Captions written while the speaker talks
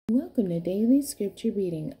welcome to Daily Scripture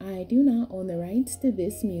Reading. I do not own the rights to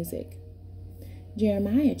this music.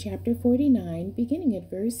 Jeremiah chapter 49, beginning at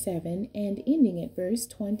verse 7 and ending at verse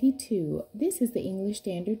 22. This is the English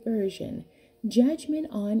Standard Version. Judgment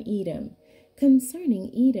on Edom. Concerning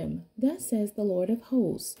Edom, thus says the Lord of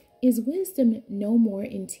hosts, is wisdom no more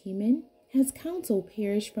in Teman? Has counsel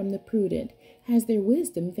perished from the prudent? Has their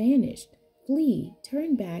wisdom vanished? Flee,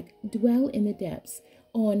 turn back, dwell in the depths,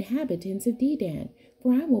 O inhabitants of Dedan,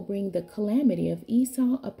 for I will bring the calamity of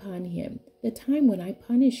Esau upon him, the time when I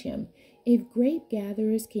punish him. If grape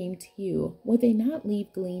gatherers came to you, would they not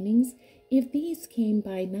leave gleanings? If these came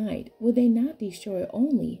by night, would they not destroy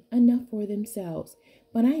only enough for themselves?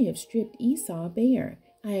 But I have stripped Esau bare.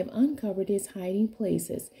 I have uncovered his hiding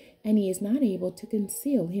places, and he is not able to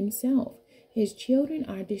conceal himself. His children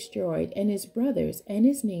are destroyed, and his brothers and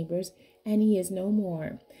his neighbors, and he is no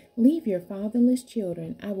more. Leave your fatherless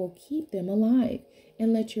children, I will keep them alive,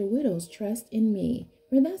 and let your widows trust in me.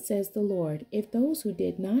 For thus says the Lord, if those who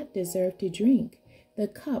did not deserve to drink the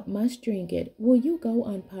cup must drink it, will you go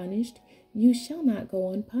unpunished? You shall not go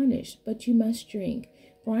unpunished, but you must drink.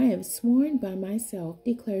 For I have sworn by myself,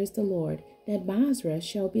 declares the Lord, that Basra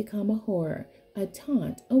shall become a horror, a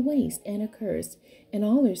taunt, a waste, and a curse, and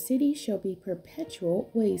all her cities shall be perpetual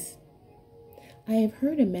waste. I have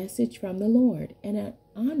heard a message from the Lord, and an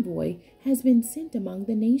envoy has been sent among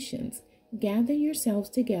the nations. Gather yourselves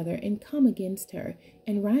together and come against her,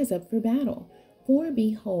 and rise up for battle. For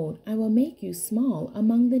behold, I will make you small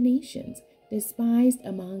among the nations, despised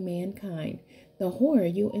among mankind. The horror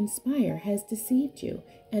you inspire has deceived you,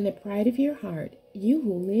 and the pride of your heart, you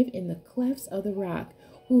who live in the clefts of the rock,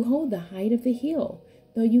 who hold the height of the hill.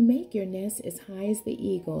 Though you make your nest as high as the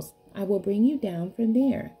eagles, I will bring you down from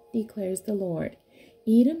there, declares the Lord.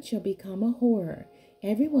 Edom shall become a horror.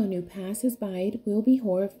 Everyone who passes by it will be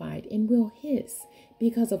horrified and will hiss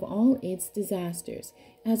because of all its disasters,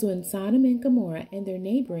 as when Sodom and Gomorrah and their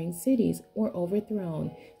neighboring cities were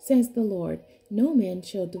overthrown, says the Lord. No man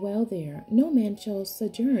shall dwell there, no man shall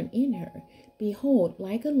sojourn in her. Behold,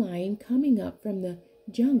 like a lion coming up from the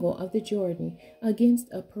jungle of the Jordan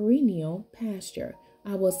against a perennial pasture,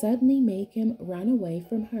 I will suddenly make him run away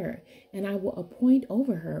from her, and I will appoint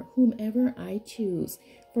over her whomever I choose.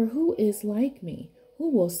 For who is like me? Who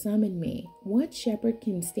will summon me? What shepherd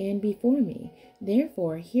can stand before me?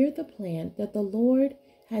 Therefore, hear the plan that the Lord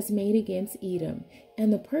has made against Edom,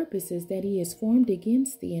 and the purposes that he has formed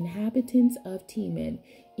against the inhabitants of Teman.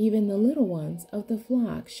 Even the little ones of the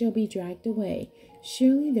flock shall be dragged away.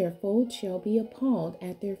 Surely their fold shall be appalled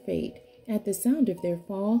at their fate. At the sound of their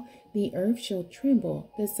fall, the earth shall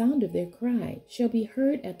tremble. The sound of their cry shall be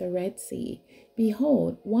heard at the Red Sea.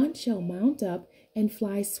 Behold, one shall mount up and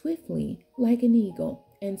fly swiftly like an eagle,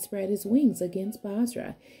 and spread his wings against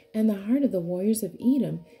Basra. And the heart of the warriors of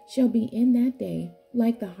Edom shall be in that day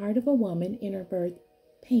like the heart of a woman in her birth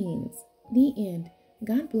pains. The end.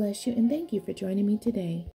 God bless you, and thank you for joining me today.